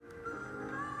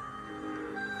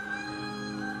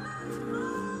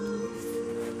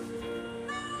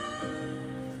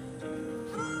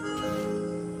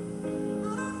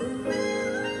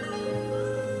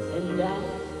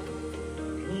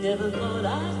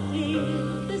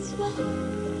feel this way.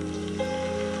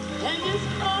 And as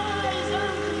far as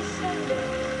I'm concerned,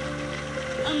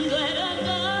 I'm glad I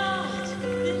got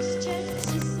this chance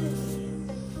to say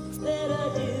that I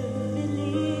do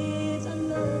believe I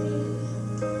love you.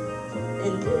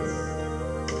 And this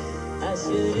I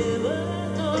should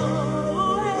ever go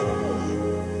away.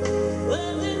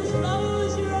 Well, then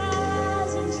close your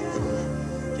eyes and try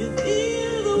to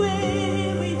feel the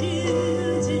way we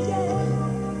do today.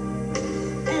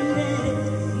 And then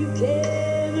if you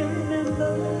can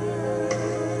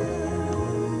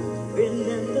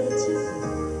remember to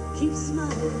keep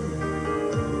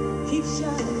smiling, keep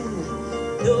shining,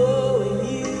 knowing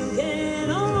you can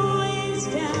always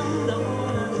count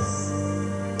on us.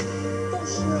 For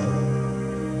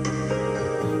sure,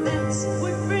 that's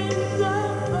what friends are.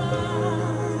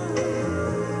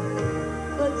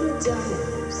 But good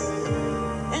times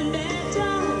and bad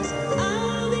times,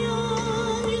 I'll be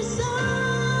on your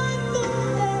side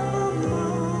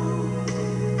forevermore.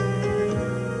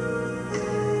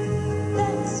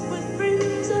 That's what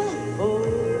friends are for.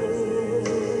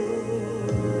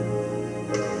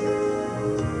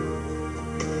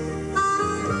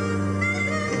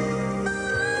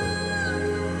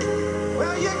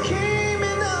 Well, you came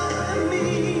in over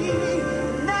me.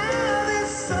 Now there's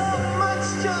so much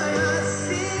joy I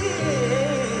see.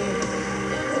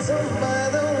 So by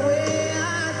the way,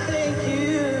 I thank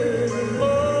you.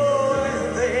 Oh,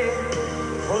 and thank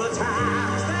for the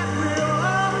times that we're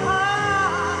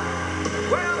apart.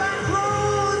 Well, then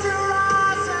close your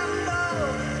eyes and know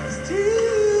these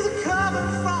tears are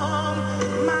coming from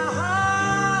my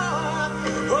heart.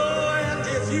 Oh, and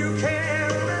if you can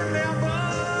remember,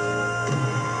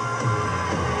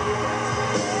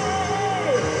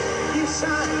 keep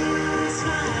shining,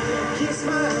 keep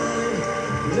smiling,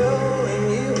 knowing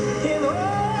you can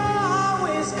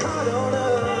always count on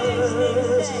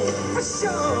us. For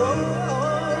sure,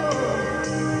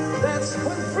 that's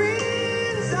what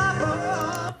friends are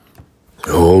for.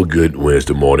 Oh, good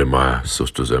Wednesday morning, my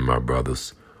sisters and my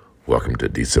brothers. Welcome to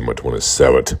December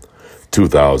 27th,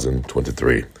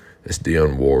 2023. It's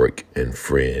Dionne Warwick and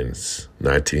Friends,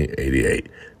 1988.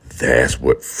 That's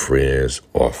what friends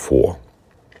are for.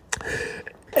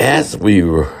 As we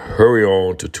hurry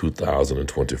on to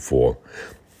 2024,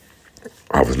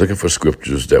 I was looking for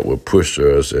scriptures that would push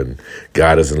us and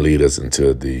guide us and lead us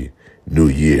into the new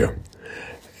year.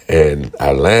 And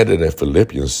I landed in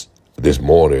Philippians this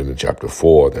morning in chapter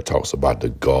 4 that talks about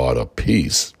the God of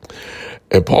peace.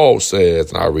 And Paul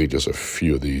says, and I'll read just a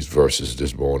few of these verses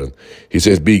this morning. He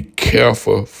says, be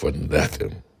careful for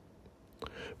nothing,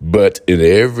 but in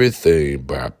everything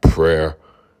by prayer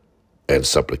and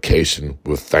supplication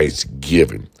with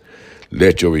thanksgiving,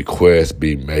 let your requests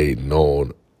be made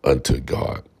known unto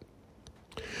God.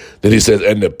 Then he says,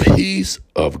 and the peace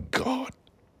of God,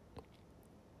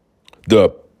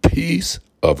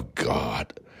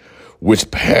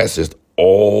 which passeth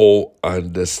all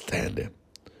understanding,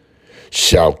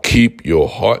 shall keep your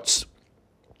hearts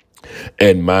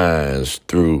and minds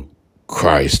through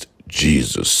Christ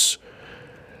Jesus.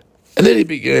 And then he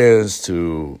begins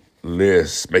to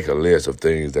make a list of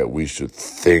things that we should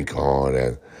think on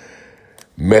and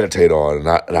meditate on.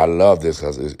 And I love this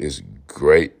because it's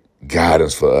great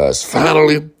guidance for us.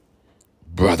 Finally,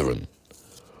 brethren,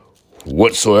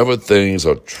 whatsoever things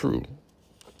are true,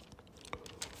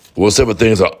 whatsoever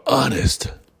things are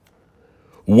honest,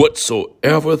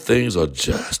 whatsoever things are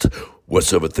just,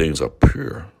 whatsoever things are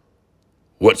pure,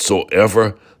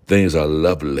 whatsoever things are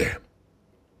lovely,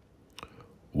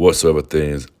 whatsoever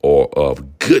things are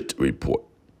of good report,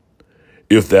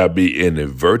 if there be any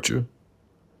virtue,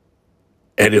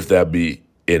 and if there be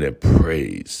any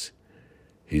praise,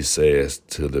 he says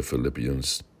to the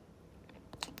Philippians,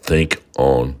 think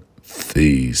on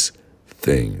these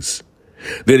things.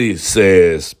 Then he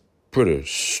says pretty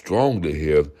strongly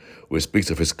here, which speaks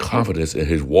of his confidence in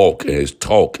his walk and his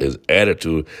talk, his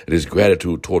attitude, and his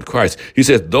gratitude toward Christ. He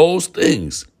says, those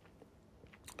things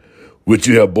which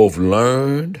you have both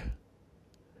learned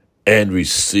and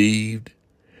received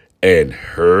and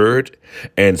heard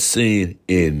and seen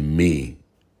in me,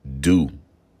 do,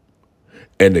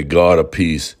 and the God of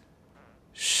peace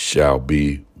shall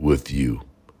be with you.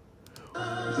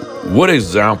 What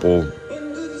examples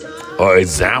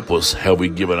have we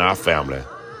given our family,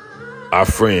 our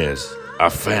friends,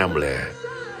 our family,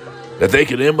 that they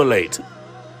can emulate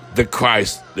the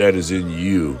Christ that is in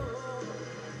you?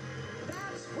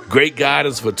 Great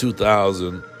guidance for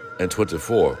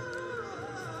 2024.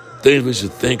 Things we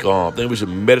should think on, things we should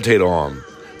meditate on,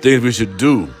 things we should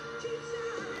do.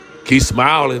 Keep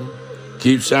smiling,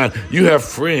 keep shining. You have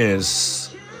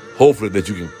friends, hopefully, that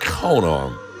you can count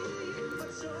on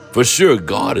For sure,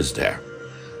 God is there.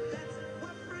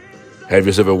 Have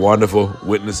yourself a wonderful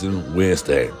Witnessing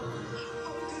Wednesday.